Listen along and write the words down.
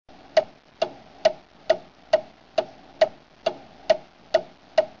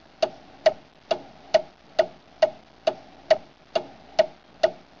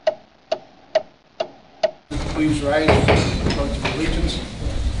please rise for the Pledge of Allegiance.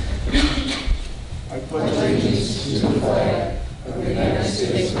 I pledge allegiance to the flag of the United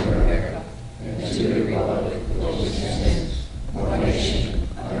States of America and to the republic for which it stands, one nation,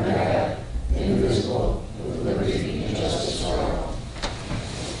 under God, indivisible, with liberty and justice for all.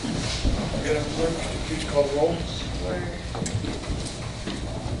 Madam Clerk, please call the roll.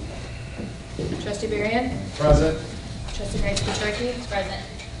 Trustee Berrien? Present. Trustee Knights-Petrarchy? Present.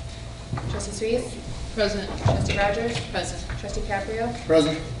 Trustee Suisse? Present. Trustee Rogers? Present. Trustee Caprio?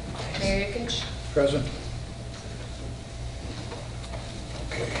 Present. Mayor Yukich? Present.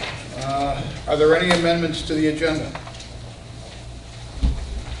 Okay. Are there any amendments to the agenda?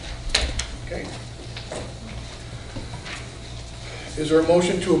 Okay. Is there a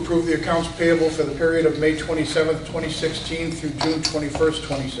motion to approve the accounts payable for the period of May 27th, 2016 through June 21st,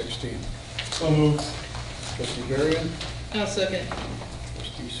 2016? So moved. Trustee Berrien? I'll second.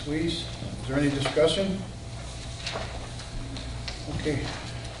 Trustee Suisse? Is there any discussion? Okay.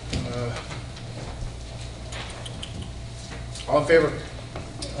 All in favor?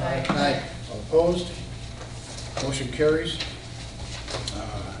 Aye. All opposed? Motion carries.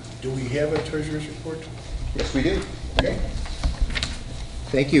 Do we have a treasurer's report? Yes, we do. Okay.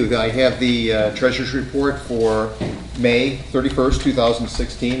 Thank you. I have the treasurer's report for May 31st,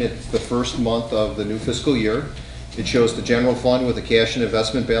 2016. It's the first month of the new fiscal year. It shows the general fund with a cash and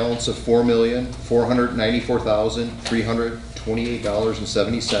investment balance of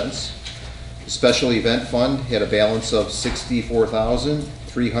 $4,494,328.70. The special event fund had a balance of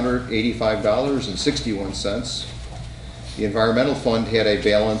 $64,385.61. The environmental fund had a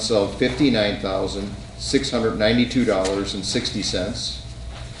balance of $59,692.60.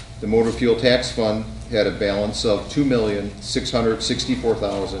 The motor fuel tax fund had a balance of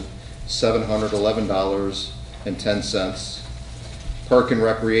 $2,664,711.10. Park and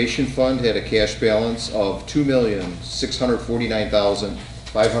Recreation Fund had a cash balance of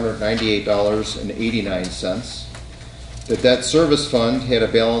 $2,649,598.89. The Debt Service Fund had a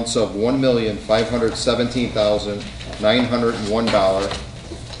balance of $1,517,901.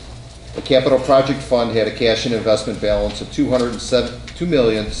 The Capital Project Fund had a cash and investment balance of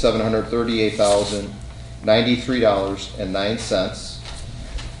 $2,738,093.09.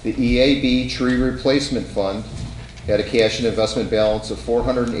 The EAB Tree Replacement Fund had a cash and investment balance of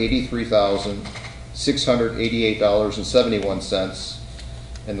 $483,688.71.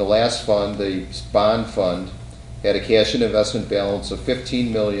 And the last fund, the Bond Fund, had a cash and investment balance of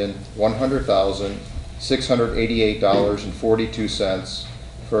 $15,100,688.42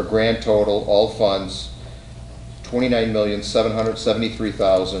 for a grand total, all funds,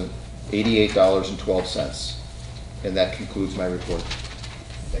 $29,773,088.12. And that concludes my report.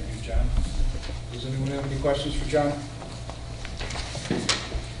 Thank you, John. Does anyone have any questions for John?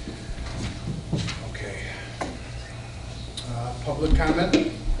 Okay. Public comment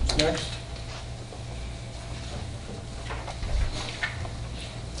next.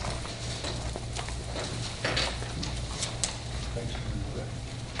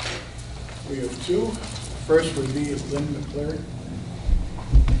 We have two. First would be Glen McClary.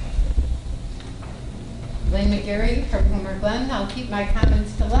 Glen McGarry from Homer Glen. I'll keep my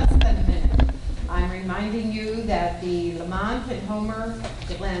comments to less than a minute. I'm reminding you that the Lamont and Homer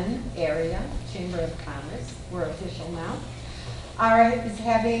Glen area Chamber of Commerce, we're official now, is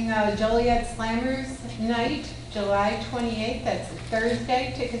having Joliet Slammers Night, July 28th. That's a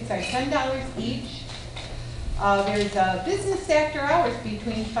Thursday. Tickets are $10 each. There's a business after hours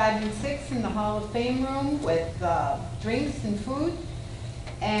between 5 and 6 in the Hall of Fame room with drinks and food.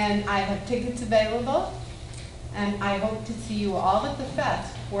 And I have tickets available. And I hope to see you all at the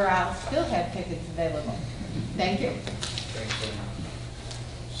fest where I'll still have tickets available. Thank you. Thanks, Glenn.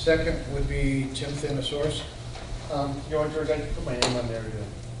 Second would be Tim Thanasaurus. You want George, I can put my name on there in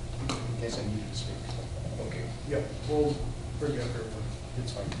case I need to speak. Okay. Yep. We'll bring you up here.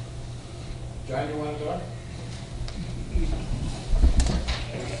 It's fine. John, you want to talk?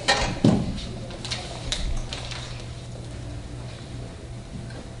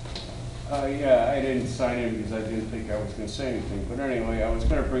 Yeah, I didn't sign in because I didn't think I was going to say anything. But anyway, I was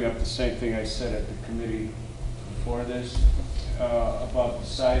going to bring up the same thing I said at the committee before this about the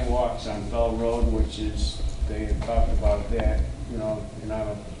sidewalks on Bell Road, which is, they had talked about that, you know, and I'm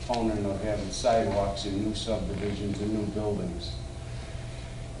a proponent of having sidewalks in new subdivisions and new buildings,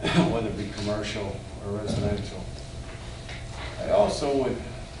 whether it be commercial or residential. I also would,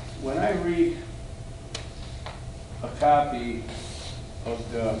 when I read a copy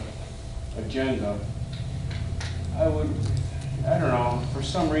of the agenda, I don't know, for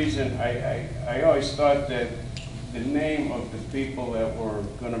some reason, I always thought that the name of the people that were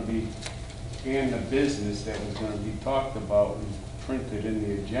going to be and the business that was gonna be talked about was printed in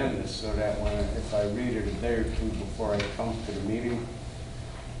the agenda, so that when, if I read it a day or two before I come to the meeting,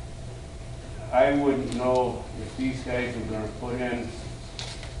 I wouldn't know if these guys are gonna put in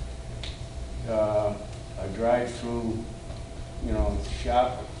a drive-through, you know,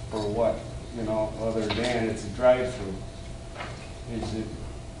 shop or what, you know, other than it's a drive-through. Is it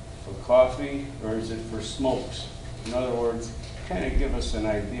for coffee or is it for smokes? In other words, kind of give us an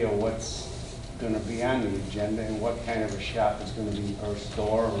idea what's going to be on the agenda and what kind of a shop is going to be, or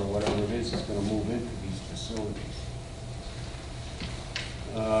store or whatever it is going to move into these facilities.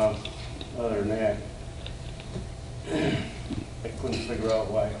 Other than that, I couldn't figure out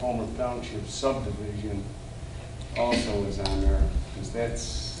why Homer Township subdivision also is on there, because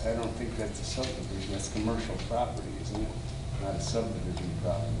that's, I don't think that's a subdivision, that's commercial property, isn't it? Not a subdivision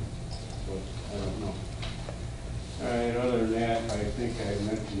property, but I don't know. All right, other than that, I think I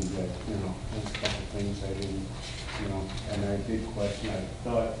mentioned that, you know, there's a couple things I didn't, you know, and I did question, I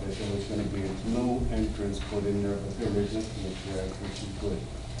thought that there was gonna be a new entrance put in there, but there isn't, which I think is good.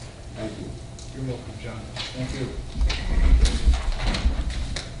 Thank you. You're welcome, John. Thank you.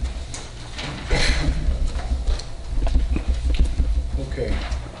 Okay.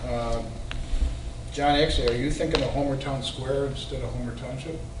 John, actually, are you thinking of Homer Town Square instead of Homer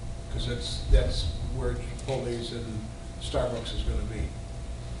Township? Because that's where Chipotle's and Starbucks is going to be.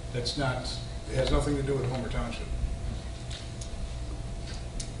 That's not, it has nothing to do with Homer Township.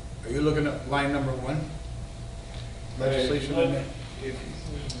 Are you looking at line number 1? Legislation in there?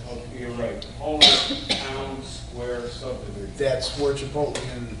 You're right, Homer Town Square subdivision. That's where Chipotle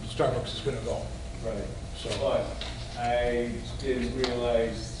and Starbucks is going to go. Right. So, But I didn't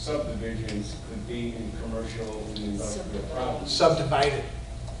realize subdivisions could be in commercial and industrial properties. subdivided.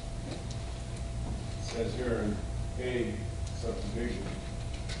 Says here, a subdivision.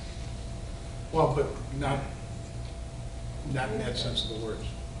 Well, but not in that sense of the words.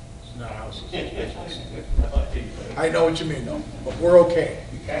 It's not houses. I know what you mean, though, but we're okay.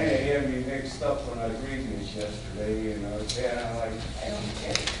 You kind of had me mixed up when I was reading this yesterday, and I was like, I don't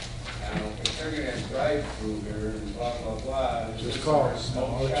get it. If they're gonna have drive-through here and blah, blah, blah. is Just this call for a us. smoke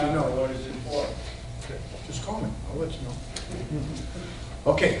I'll let you shop, know. or what is it for? Just call me, I'll let you know.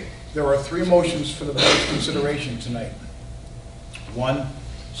 Okay, there are 3 motions for the board's consideration tonight. 1,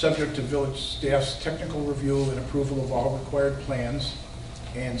 subject to village staff's technical review and approval of all required plans,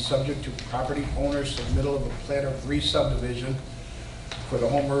 and subject to property owner's submittal of a plat of re-subdivision for the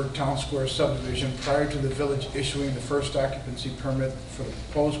Homer Town Square subdivision prior to the village issuing the first occupancy permit for the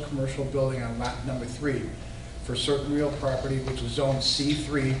proposed commercial building on lot number 3 for certain real property which is zoned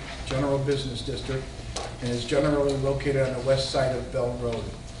C3, General Business District, and is generally located on the west side of Bell Road,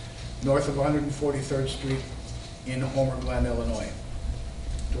 north of 143rd Street in Homer, Glen, Illinois.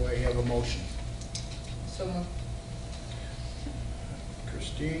 Do I have a motion? So moved.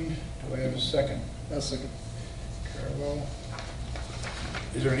 Christine, do I have a second? A second. Carlo?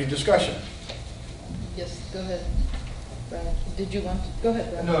 Is there any discussion? Yes, go ahead. Brad, did you want to? Go ahead,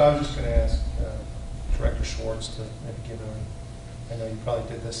 Brad. No, I was just going to ask Director Schwartz to maybe give him, I know you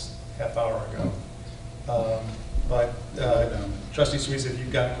probably did this half hour ago. But Trustee Suisse, if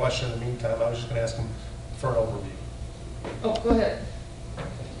you've got a question in the meantime, I was just going to ask him for an overview. Oh, go ahead.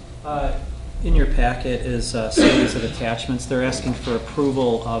 In your packet is a series of attachments. They're asking for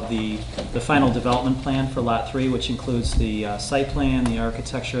approval of the final development plan for Lot 3, which includes the site plan, the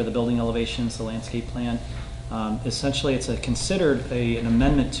architecture, the building elevations, the landscape plan. Essentially, it's considered an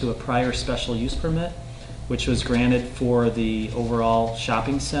amendment to a prior special use permit, which was granted for the overall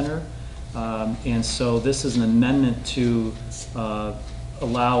shopping center. And so this is an amendment to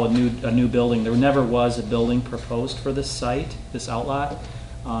allow a new building. There never was a building proposed for this site, this outlot.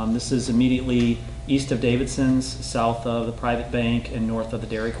 This is immediately east of Davidson's, south of the private bank, and north of the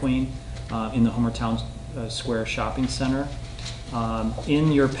Dairy Queen in the Homer Town Square Shopping Center.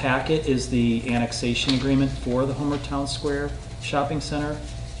 In your packet is the annexation agreement for the Homer Town Square Shopping Center,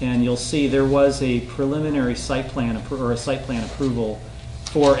 and you'll see there was a preliminary site plan approval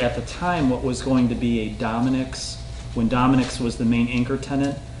for, at the time, what was going to be a Dominick's. When Dominick's was the main anchor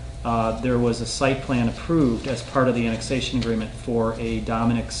tenant, there was a site plan approved as part of the annexation agreement for a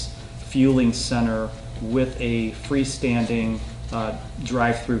Dominick's fueling center with a freestanding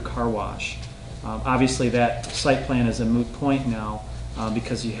drive-through car wash. Obviously, that site plan is a moot point now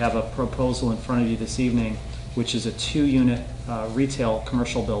because you have a proposal in front of you this evening, which is a 2-unit retail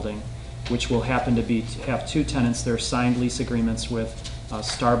commercial building, which will happen to have 2 tenants. There are signed lease agreements with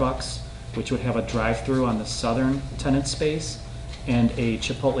Starbucks, which would have a drive-through on the southern tenant space, and a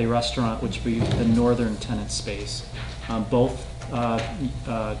Chipotle restaurant, which would be the northern tenant space. Both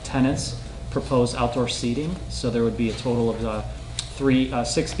tenants proposed outdoor seating. So there would be a total of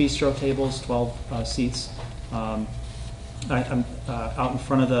 6 bistro tables, 12 seats out in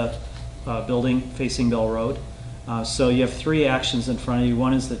front of the building facing Bell Road. So you have 3 actions in front of you.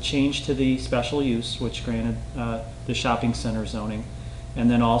 One is the change to the special use, which granted the shopping center zoning,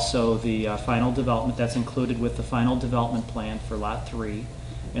 and then also the final development that's included with the final development plan for Lot 3.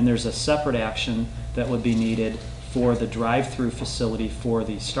 And there's a separate action that would be needed for the drive-through facility for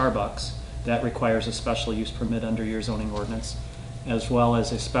the Starbucks. That requires a special use permit under your zoning ordinance, as well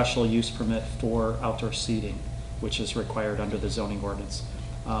as a special use permit for outdoor seating, which is required under the zoning ordinance.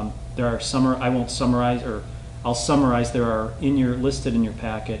 There are I won't summarize, or I'll summarize. There are listed in your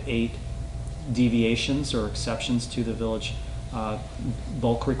packet 8 deviations or exceptions to the village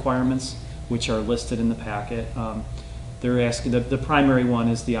bulk requirements, which are listed in the packet. They're asking, the primary one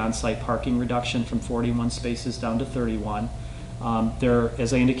is the on-site parking reduction from 41 spaces down to 31.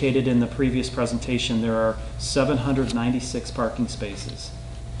 As I indicated in the previous presentation, there are 796 parking spaces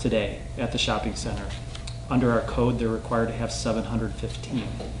today at the shopping center. Under our code, they're required to have 715.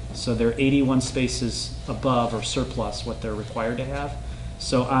 So they're 81 spaces above or surplus what they're required to have.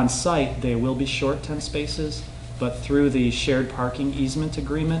 So on site, they will be short 10 spaces, but through the shared parking easement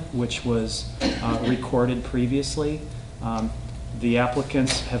agreement, which was recorded previously, the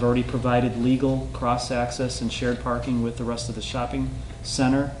applicants have already provided legal cross-access and shared parking with the rest of the shopping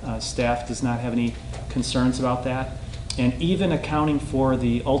center. Staff does not have any concerns about that. And even accounting for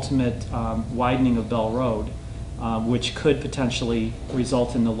the ultimate widening of Bell Road, which could potentially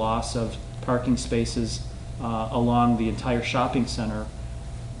result in the loss of parking spaces along the entire shopping center,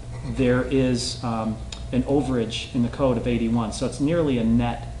 there is an overage in the code of 81. So it's nearly a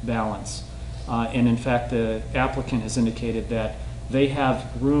net balance. And in fact, the applicant has indicated that they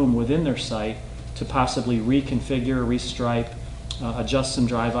have room within their site to possibly reconfigure, restripe, adjust some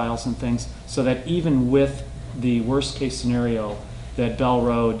drive aisles and things, so that even with the worst case scenario that Bell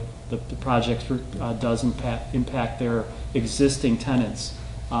Road, the project does impact their existing tenants,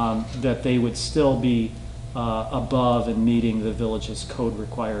 that they would still be above and meeting the village's code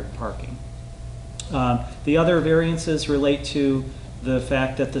required parking. The other variances relate to the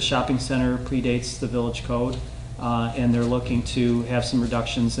fact that the shopping center predates the village code, and they're looking to have some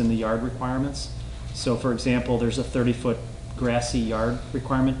reductions in the yard requirements. So for example, there's a 30-foot grassy yard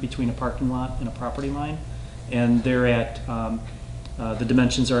requirement between a parking lot and a property line, and they're at, the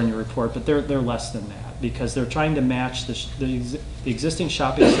dimensions are in your report, but they're less than that, because they're trying to match the existing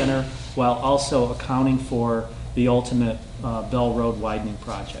shopping center while also accounting for the ultimate Bell Road widening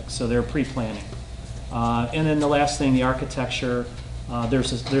project. So they're pre-planning. And then the last thing, the architecture.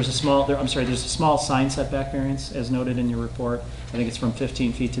 There's a small sign setback variance as noted in your report. I think it's from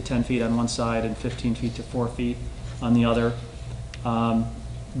 15 feet to 10 feet on one side and 15 feet to 4 feet on the other.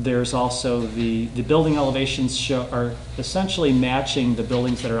 There's also the building elevations are essentially matching the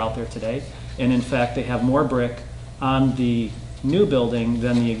buildings that are out there today. And in fact, they have more brick on the new building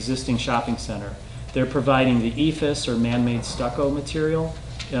than the existing shopping center. They're providing the EFIS or man-made stucco material,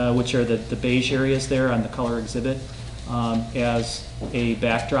 which are the beige areas there on the color exhibit, as a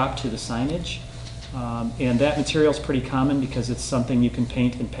backdrop to the signage. And that material is pretty common because it's something you can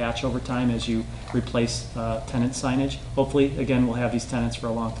paint and patch over time as you replace tenant signage. Hopefully, again, we'll have these tenants for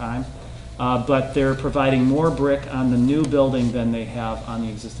a long time. But they're providing more brick on the new building than they have on the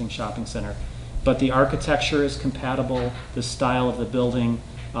existing shopping center. But the architecture is compatible, the style of the building,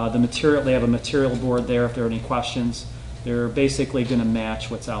 the material, they have a material board there if there are any questions. They're basically going to match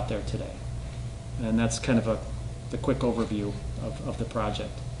what's out there today. And that's kind of the quick overview of the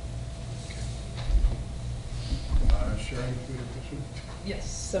project. Sharon? Yes,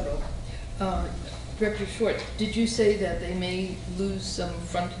 several. Director Schwartz, did you say that they may lose some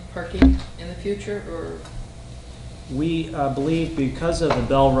front parking in the future, or? We believe because of the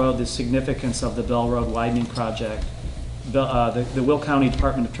Bell Road, the significance of the Bell Road widening project, the Will County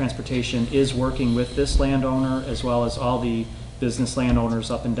Department of Transportation is working with this landowner as well as all the business landowners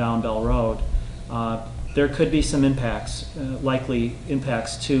up and down Bell Road. There could be some impacts, likely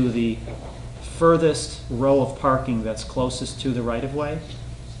impacts to the furthest row of parking that's closest to the right-of-way.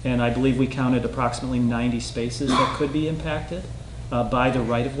 And I believe we counted approximately 90 spaces that could be impacted by the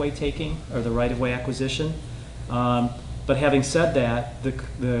right-of-way taking or the right-of-way acquisition. But having said that,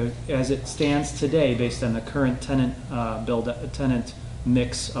 as it stands today, based on the current tenant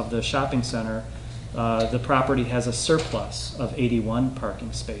mix of the shopping center, the property has a surplus of 81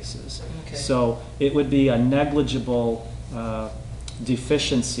 parking spaces. Okay. So it would be a negligible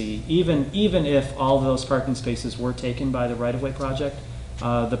deficiency, even if all of those parking spaces were taken by the right-of-way project.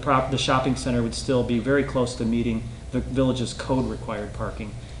 The shopping center would still be very close to meeting the village's code required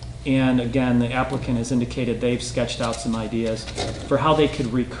parking. And again, the applicant has indicated they've sketched out some ideas for how they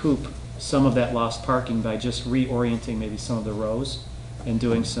could recoup some of that lost parking by just reorienting maybe some of the rows and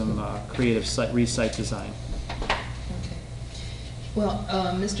doing some creative site design. Okay. Well,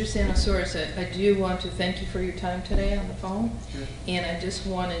 Mr. Sanosaurus, I do want to thank you for your time today on the phone. And I just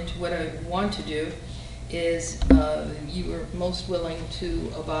wanted to, what I want to do is you were most willing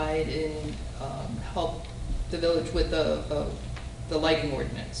to abide and help the village with the lighting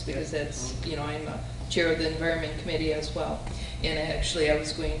ordinance, because that's, you know, I'm a chair of the Environment Committee as well. And actually, I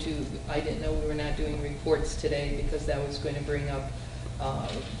didn't know we were not doing reports today, because that was going to bring up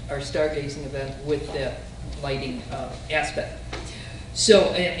our stargazing event with the lighting aspect.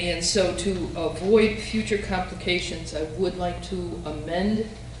 So, and so to avoid future complications, I would like to amend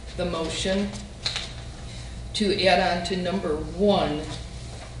the motion to add on to number 1,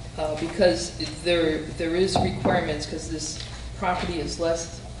 because there is requirements, because this property is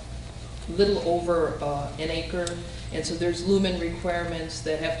little over an acre, and so there's lumen requirements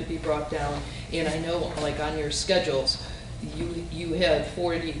that have to be brought down. And I know, like on your schedules, you had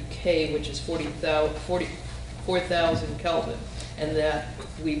 40K, which is 4,000 Kelvin, and that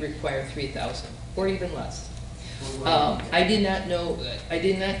we require 3,000 or even less. I did not know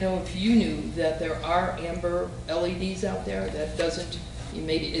if you knew that there are amber LEDs out there that doesn't.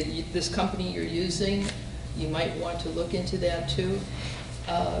 Maybe this company you're using, you might want to look into that too.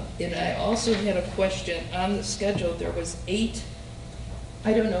 And I also had a question on the schedule. There was 8.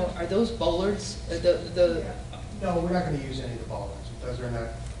 I don't know. Are those bollards? No, we're not going to use any of the bollards. Those are not.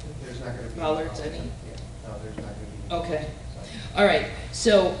 There's not going to be Bollards, I mean? Yeah. No, there's not going to be. Okay. All right.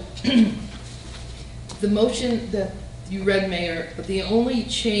 So the motion that you read, Mayor, the only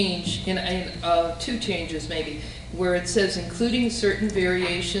change, and 2 changes maybe, where it says including certain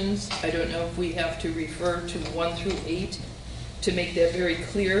variations. I don't know if we have to refer to 1 through 8 to make that very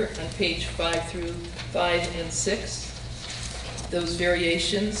clear on page 5 and 6. Those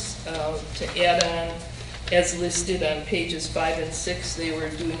variations to add on as listed on pages 5 and 6. They were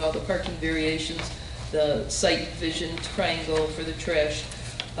doing all the parking variations, the sight vision triangle for the trash,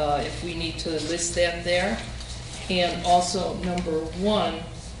 if we need to list that there. And also number 1,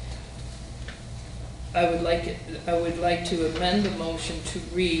 I would like to amend the motion to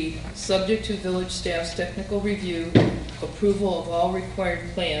read, subject to village staff's technical review, approval of all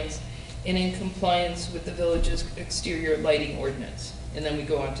required plans, and in compliance with the village's exterior lighting ordinance. And then we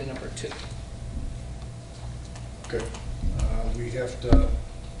go on to number 2. Okay. We have to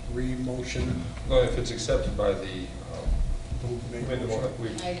re-motion. Well, if it's accepted by the,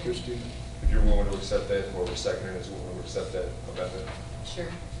 Christine? if you're willing to accept that, whoever seconded is willing to accept that amendment.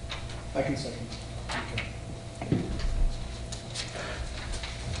 Sure. I can second. Okay.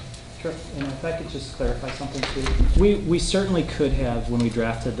 Sure, and if I could just clarify something too. We certainly could have, when we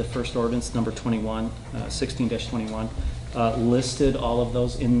drafted the first ordinance, number 21, 16-21, listed all of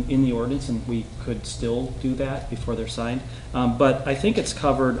those in the ordinance, and we could still do that before they're signed. But I think it's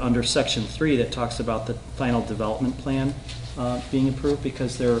covered under section 3 that talks about the final development plan being approved,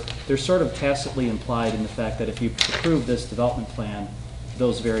 because they're sort of tacitly implied in the fact that if you approve this development plan,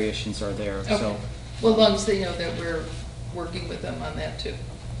 those variations are there. Okay. So, well, as long as they know that we're working with them on that too.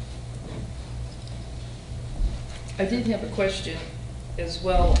 I did have a question as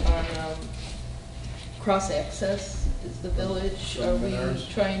well on cross-access. Is the village, are we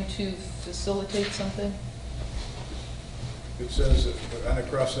trying to facilitate something? It says that on a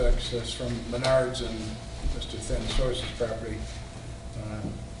cross-access from Menards and Mr. Thin Source's property,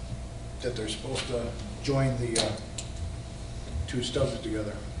 that they're supposed to join the 2 stubs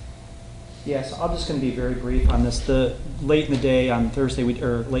together. yeah, so I'm just going to be very brief on this. Late in the day on Thursday,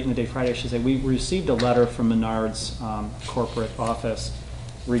 or late in the day Friday, I should say, we received a letter from Menard's corporate office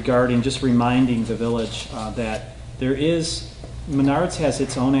regarding just reminding the village that Menards has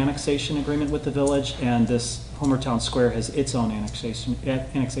its own annexation agreement with the village, and this Homertown Square has its own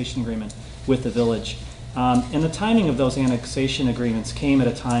annexation agreement with the village. And the timing of those annexation agreements came at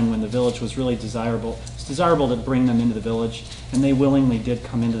a time when the village was really desirable. It's desirable to bring them into the village, and they willingly did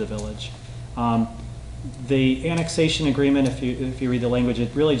come into the village. The annexation agreement, if you read the language, it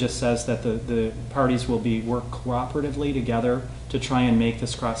really just says that the parties will work cooperatively together to try and make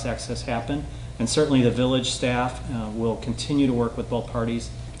this cross-access happen. And certainly the village staff will continue to work with both parties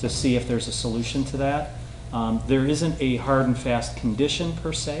to see if there's a solution to that. There isn't a hard and fast condition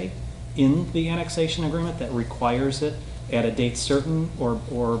per se in the annexation agreement that requires it at a date certain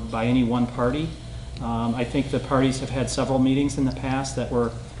or by any one party. I think the parties have had several meetings in the past that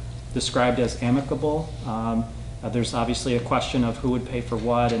were described as amicable. There's obviously a question of who would pay for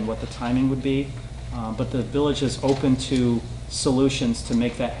what and what the timing would be. But the village is open to solutions to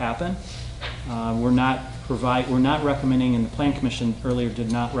make that happen. We're not recommending, and the Plan Commission earlier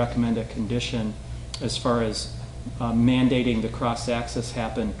did not recommend a condition as far as mandating the cross-access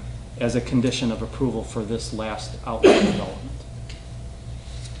happen as a condition of approval for this last outlet development.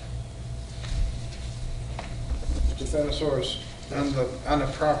 Mr. Thanasaurus, on the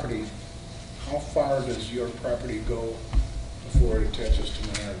property, how far does your property go before it attaches to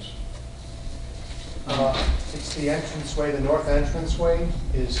Menards? It's the entranceway, the north entranceway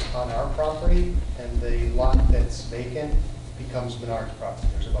is on our property, and the lot that's vacant becomes Menard's property.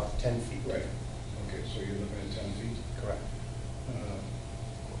 There's about 10 feet. Right. Okay, so you're looking at 10 feet? Correct.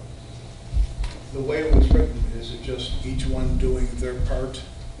 The way it was written, is it just each one doing their part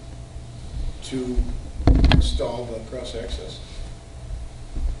to install the cross-access?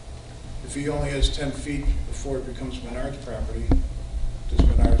 If he only has 10 feet before it becomes Menard's property, does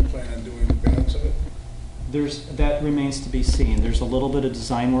Menard's plan on doing the balance of it? That remains to be seen. There's a little bit of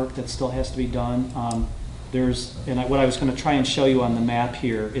design work that still has to be done. What I was going to try and show you on the map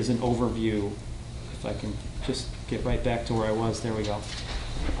here is an overview. If I can just get right back to where I was. There we go.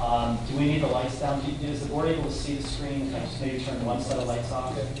 Do we need the lights down? Is the board able to see the screen? Can I just maybe turn one set of lights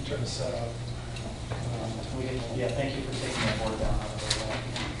off? Yeah, you can turn the set off. Yeah, thank you for taking that board down.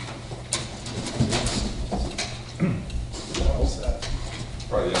 All set.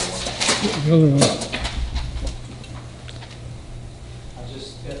 Probably the other one.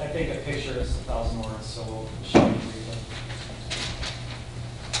 I think a picture is 1,000 words, so we'll show you briefly.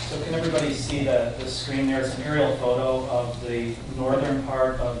 So can everybody see the screen there? It's an aerial photo of the northern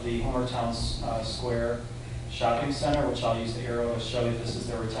part of the Homer Town Square Shopping Center, which I'll use the arrow to show you. This is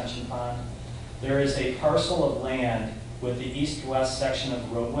their retention pond. There is a parcel of land with the east-west section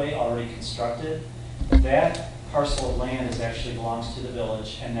of roadway already constructed. That parcel of land actually belongs to the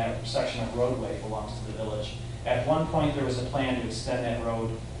village, and that section of roadway belongs to the village. At one point, there was a plan to extend that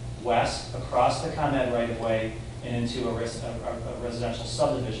road west across the ComEd right-of-way and into a residential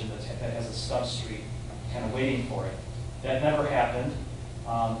subdivision that has a stub street kind of waiting for it. That never happened.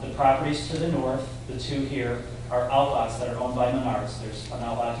 The properties to the north, the two here, are outlots that are owned by Menards. There's an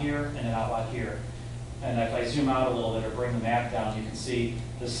outlot here and an outlot here. And if I zoom out a little bit or bring the map down, you can see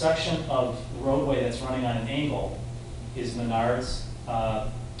the section of roadway that's running on an angle is Menards'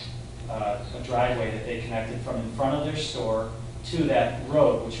 a driveway that they connected from in front of their store to that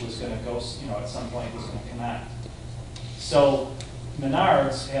road, which was going to go, at some point was going to connect. So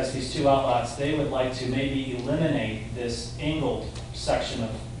Menards has these two outlots. They would like to maybe eliminate this angled section of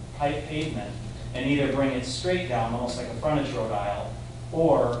pavement and either bring it straight down, almost like a frontage road aisle,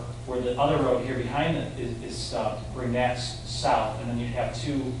 or where the other road here behind it is stubbed, bring that south, and then you'd have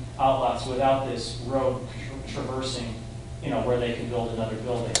two outlots without this road traversing, where they can build another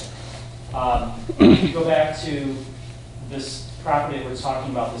building. If you go back to this property that we're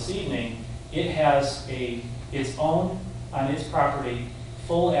talking about this evening, it has its own, on its property,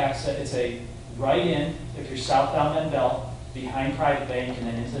 full access. It's a right-in, if you're southbound Van Belt, behind Private Bank and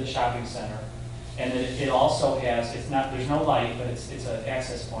then into the shopping center. And then it also has, there's no light, but it's an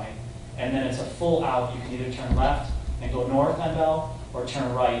access point. And then it's a full out. You can either turn left and go north on Bell, or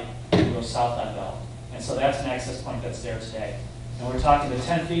turn right and go south on Bell. And so that's an access point that's there today. And we're talking, the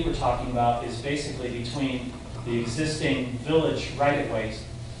 10 feet we're talking about is basically between the existing village right-of-way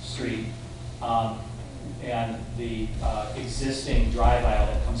street and the existing drive aisle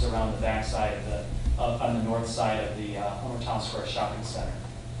that comes around the back side on the north side of the Homer Town Square Shopping Center.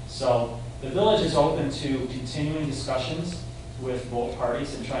 So the village is open to continuing discussions with both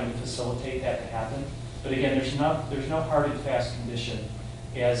parties and trying to facilitate that to happen. But again, there's no hard and fast condition,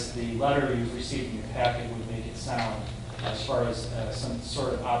 as the letter you've received in your packet would make it sound, as far as some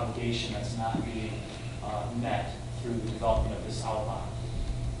sort of obligation that's not being met through the development of this outline.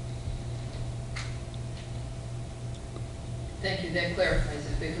 Thank you, that clarifies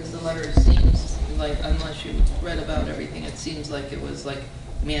it, because the letter seems like, unless you read about everything, it seems like it was like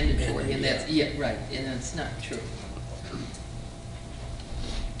mandatory, and that's, yeah, right, and that's not true.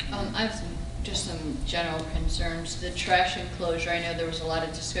 I have just some general concerns. The trash enclosure, I know there was a lot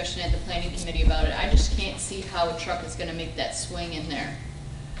of discussion at the planning committee about it. I just can't see how a truck is gonna make that swing in there.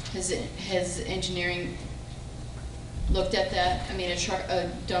 Has engineering looked at that? I mean,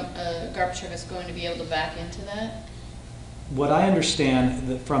 a garbage truck is going to be able to back into that? What I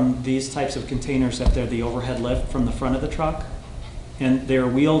understand from these types of containers, that they're the overhead lift from the front of the truck, and they're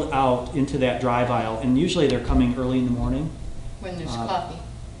wheeled out into that drive aisle, and usually they're coming early in the morning. When there's coffee?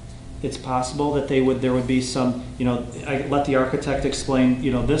 It's possible that there would be some, I let the architect explain,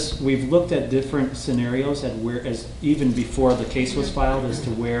 this, we've looked at different scenarios as even before the case was filed, as to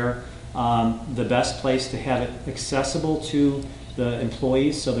where The best place to have it accessible to the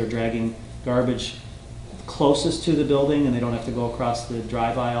employees, so they're dragging garbage closest to the building and they don't have to go across the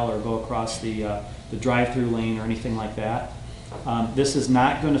drive aisle or go across the drive-through lane or anything like that. This is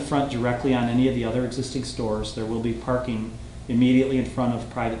not going to front directly on any of the other existing stores. There will be parking immediately in front of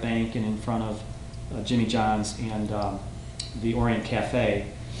Private Bank and in front of Jimmy John's and the Orient Cafe.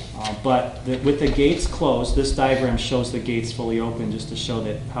 But with the gates closed, this diagram shows the gates fully open just to show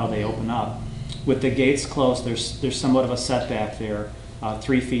that how they open up. With the gates closed, there's somewhat of a setback there,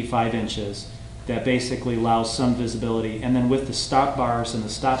 3 feet 5 inches, that basically allows some visibility. And then with the stop bars and the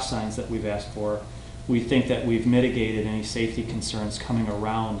stop signs that we've asked for, we think that we've mitigated any safety concerns coming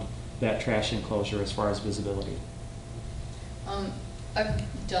around that trash enclosure as far as visibility. I've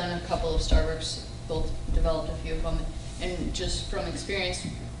done a couple of Starbucks, developed a few of them, and just from experience,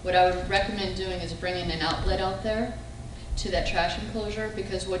 what I would recommend doing is bringing an outlet out there to that trash enclosure,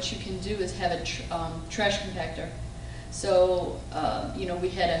 because what you can do is have a trash compactor. So, we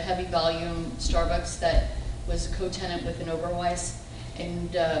had a heavy volume Starbucks that was a co-tenant with an Oberweis,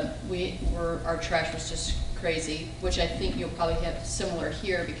 and our trash was just crazy, which I think you'll probably have similar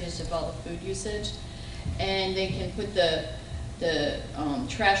here because of all the food usage. And they can put the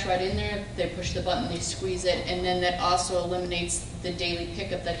trash right in there, they push the button, they squeeze it, and then that also eliminates the daily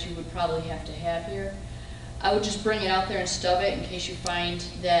pickup that you would probably have to have here. I would just bring it out there and stub it in case you find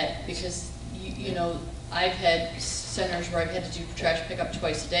that, because I've had centers where I've had to do trash pickup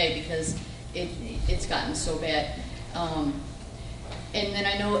twice a day because it's gotten so bad. And then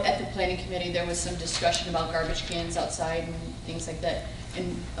I know at the planning committee there was some discussion about garbage cans outside and things like that.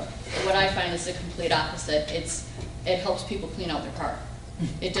 And what I find is the complete opposite. It helps people clean out their car.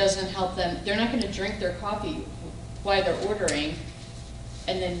 It doesn't help them. They're not going to drink their coffee while they're ordering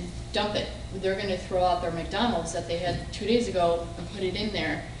and then dump it. They're going to throw out their McDonald's that they had 2 days ago and put it in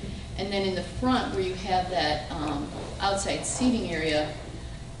there. And then in the front where you have that outside seating area,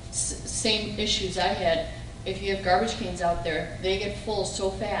 same issues I had. If you have garbage cans out there, they get full so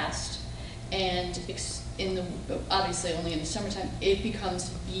fast, and obviously only in the summertime, it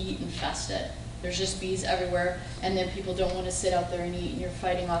becomes bee infested. There's just bees everywhere, and then people don't want to sit out there and eat, and you're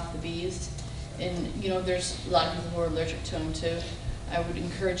fighting off the bees. And there's a lot of people who are allergic to them too. I would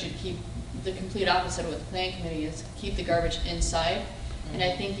encourage you to keep the complete opposite of what the planning committee is. Keep the garbage inside, and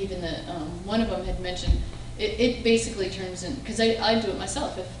I think even one of them had mentioned it basically turns in, because I do it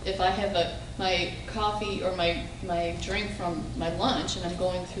myself. If I have my coffee or my drink from my lunch and I'm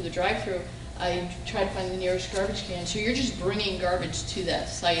going through the drive-thru, I try to find the nearest garbage can. So you're just bringing garbage to that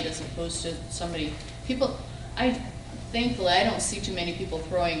site as opposed to thankfully I don't see too many people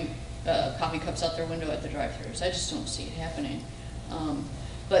throwing coffee cups out their window at the drive-thrus. I just don't see it happening.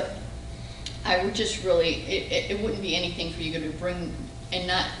 But I would just really, it wouldn't be anything for you to bring, and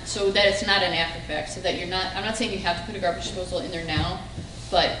not, so that it's not an after fact, so that you're not, I'm not saying you have to put a garbage disposal in there now,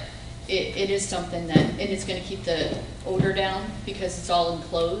 but it is something that, and it's gonna keep the odor down because it's all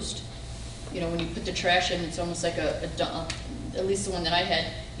enclosed. When you put the trash in, it's almost like at least the one that I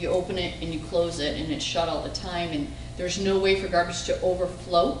had, you open it and you close it and it's shut all the time, and there's no way for garbage to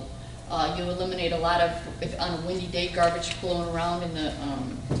overflow. You eliminate a lot of, if on a windy day, garbage flowing around in the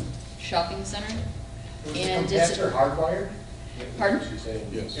shopping center. Was the And compactor hardwired? Pardon?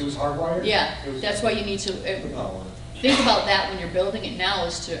 Yes. It was hardwired? Yeah, that's why you need to think about that when you're building it now,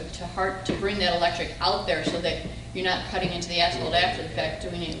 is to bring that electric out there so that you're not cutting into the asphalt after the fact,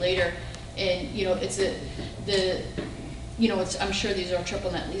 doing it later. And I'm sure these are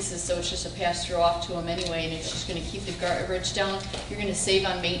triple net leases, so it's just a pass through off to them anyway, and it's just going to keep the garbage down. You're going to save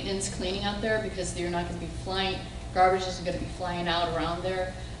on maintenance cleaning out there because you're not going to be garbage isn't going to be flying out around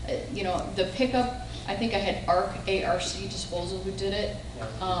there. The pickup, I think I had ARC Disposal who did it.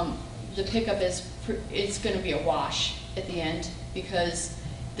 The pickup it's going to be a wash at the end because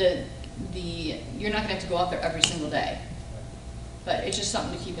you're not going to have to go out there every single day. But it's just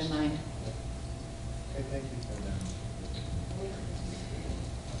something to keep in mind. Okay, thank you.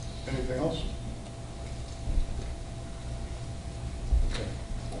 Anything else? Okay.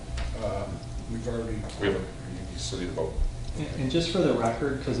 We have a city to vote. And just for the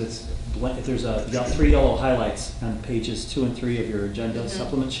record, because there's 3 yellow highlights on pages 2 and 3 of your agenda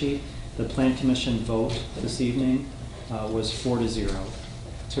supplement sheet. The Plan Commission vote this evening was 4-0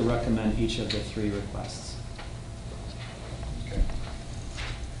 to recommend each of the 3 requests. Okay.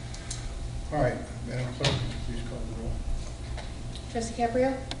 All right, Madam Clerk, please call the roll. Trustee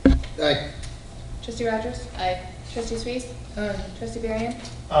Caprio? Aye. Trustee Rogers? Aye. Trustee Sweet? Aye. Trustee Varian?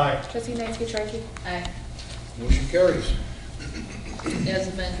 Aye. Trustee Knights-Trachey? Aye. Motion carries. As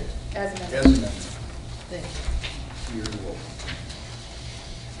amended. As amended. As amended. Thank you. You're welcome.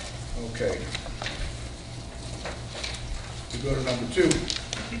 Okay. We go to number 2.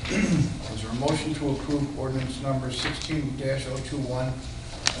 Is there a motion to approve ordinance number 16-021,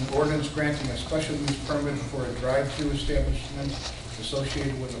 an ordinance granting a special use permit for a drive-through establishment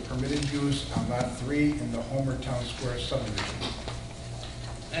associated with a permitted use on Lot 3 in the Homer Town Square subdivision?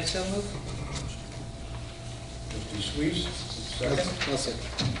 I so move. Trustee Sweet, second. I'll second.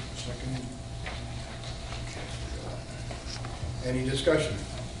 Second. Any discussion?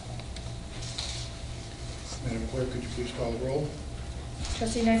 Madam Clerk, could you please call the roll?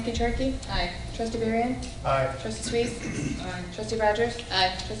 Trustee Nancy Aye. Trustee Barry. Aye. Trustee Sweet. Aye. Trustee Rogers.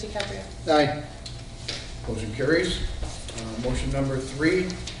 Aye. Trustee Caprio. Aye. Motion carries. Motion number 3,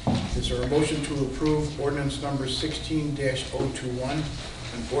 is there a motion to approve ordinance number 16-021, an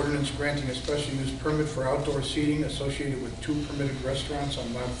ordinance granting a special use permit for outdoor seating associated with 2 permitted restaurants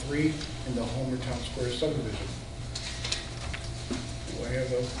on Lot 3 in the Homer Town Square subdivision? Do I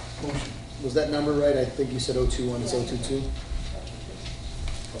have a motion? Was that number right? I think you said 021, it's 022?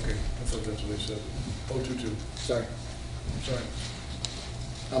 Okay, I thought that's what they said. 022. Sorry. Sorry.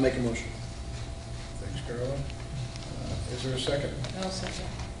 I'll make a motion. Thanks, Carolyn. Is there a second? I'll second.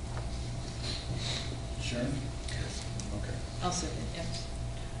 Sharon? Okay. I'll second, yes.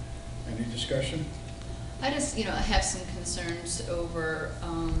 Any discussion? I just, I have some concerns over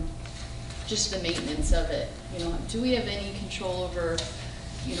just the maintenance of it. Do we have any control over,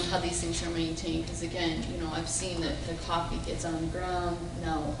 how these things are maintained? Because again, I've seen that the coffee gets on the ground,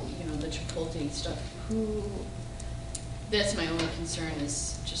 now, the Chipotle stuff. That's my only concern,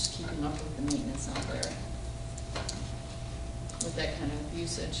 is just keeping up with the maintenance out there with that kind of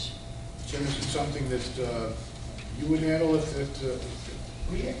usage. Jim, is it something that you would handle if it,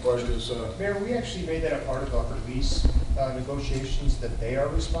 or does, Mayor, we actually made that a part of our lease negotiations, that they are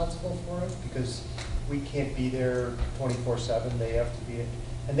responsible for it, because we can't be there 24/7, they have to be,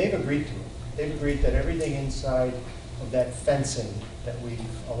 and they've agreed to it. They've agreed that everything inside of that fencing that we've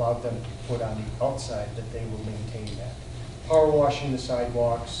allowed them to put on the outside, that they will maintain that. Power washing the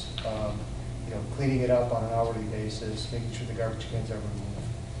sidewalks, cleaning it up on an hourly basis, making sure the garbage cans are removed.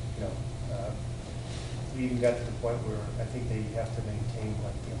 We even got to the point where I think they have to maintain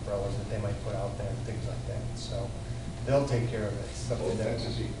like the umbrellas that they might put out there and things like that. So they'll take care of it. It's something that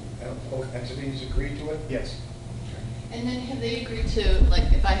both entities agree to it? Yes. And then have they agreed to,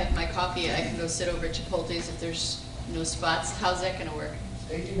 like, if I have my coffee, I can go sit over at Chipotle's if there's no spots? How's that gonna work?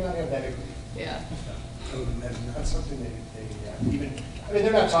 They do not have that agreement. Yeah. That's not something they even,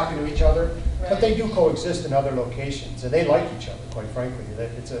 they're not talking to each other, but they do coexist in other locations, and they like each other, quite frankly.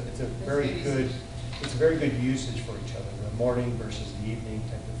 It's a very good usage for each other, the morning versus the evening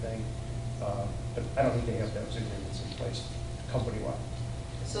type of thing. But I don't think they have those agreements in place company-wide.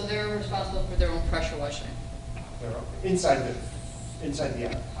 So they're responsible for their own pressure washing? They're inside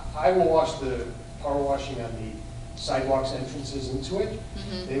the, I will wash the power washing on the sidewalks entrances into it.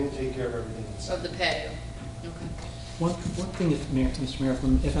 Mhm. They will take care of everything inside. Of the patio? Okay. One thing, Mr. Mayor,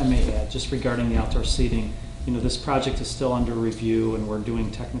 if I may add, just regarding the outdoor seating, this project is still under review, and we're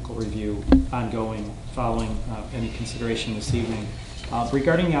doing technical review ongoing following any consideration this evening.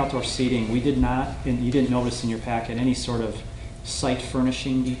 Regarding the outdoor seating, we did not, and you didn't notice in your packet, any sort of site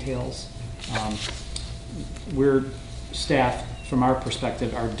furnishing details. Staff, from our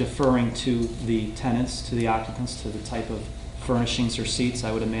perspective, are deferring to the tenants, to the occupants, to the type of furnishings or seats.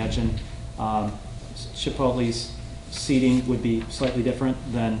 I would imagine Chipotle's seating would be slightly different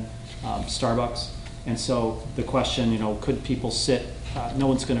than Starbucks. And so the question, could people sit, no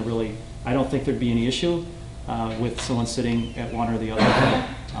one's going to really, I don't think there'd be any issue with someone sitting at one or the other.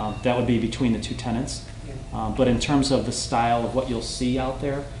 That would be between the two tenants. But in terms of the style of what you'll see out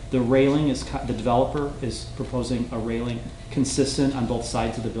there, the railing is, the developer is proposing a railing consistent on both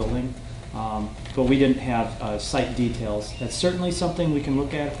sides of the building. But we didn't have site details. That's certainly something we can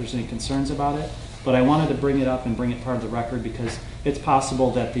look at if there's any concerns about it. But I wanted to bring it up and bring it part of the record because it's possible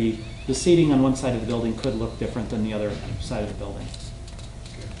that the seating on one side of the building could look different than the other side of the building.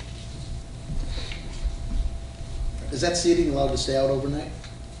 Is that seating allowed to stay out overnight?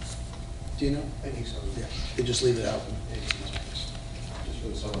 Do you know? I think so. Yeah, they just leave it out. Just for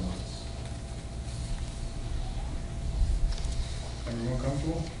the summer months. Everyone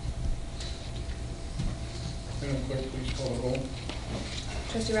comfortable? Madam Clerk, please call the roll.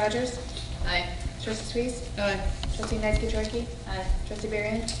 Trustee Rogers. Aye. Trustee Sweet. Aye. Trustee Nancy Aye. Trustee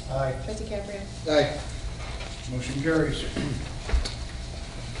Barry. Aye. Trustee Caprio. Aye. Motion carries.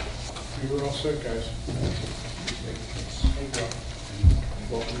 We were all set, guys. Thank you.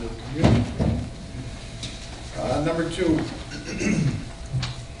 Welcome to the community. Number 2,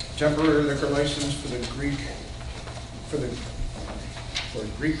 temporary liquor license for the for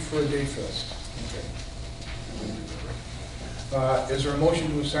Greek for a Day Fest. Okay. Is there a motion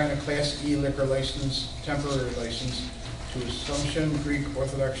to assign a Class E liquor license, temporary license, to Assumption Greek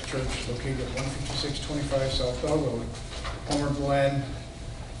Orthodox Church located at 15625 South Bell Road, Homer, Glen,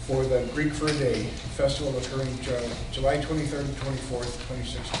 for the Greek for a Day Festival occurring July 23rd and 24th,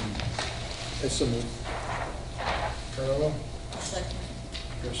 2016? That's so moved. Carla? Second.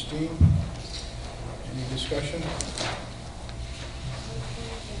 Christine? Any discussion?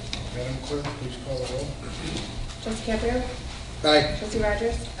 Madam Clerk, please call the roll. Trustee Caprio? Aye. Trustee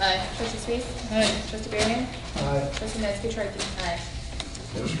Rogers? Aye. Trustee Sweet? Aye. Trustee Barrier? Aye. Trustee Nazarski? Aye.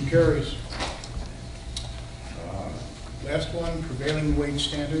 Motion carries. Last one, prevailing wage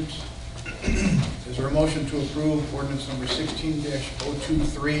standards. Is there a motion to approve ordinance number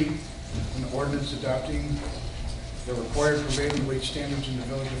 16-023, an ordinance adopting the required prevailing wage standards in the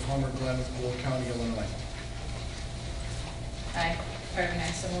village of Homer, Glen, Will County, Illinois? Aye. Pardon me,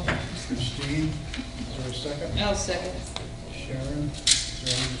 so moved. Christine, is there a second? I'll second. Sharon, is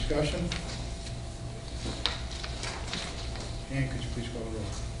there any discussion? Ann, could you please call the roll?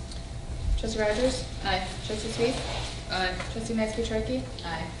 Trustee Rogers? Aye. Trustee Sweet? Aye. Trustee Nazarski?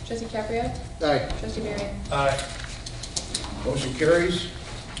 Aye. Trustee Caprio? Aye. Trustee Barrier? Aye. Motion carries.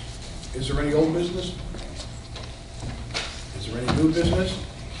 Is there any old business? Is there any new business?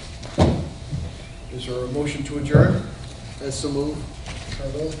 Is there a motion to adjourn? That's so moved.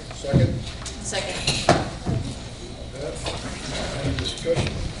 Carlo, second. Second. Beth, any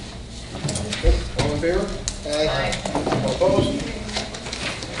discussion? Nope. All in favor? Aye. All opposed?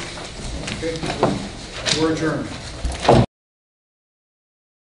 Okay, we're adjourned.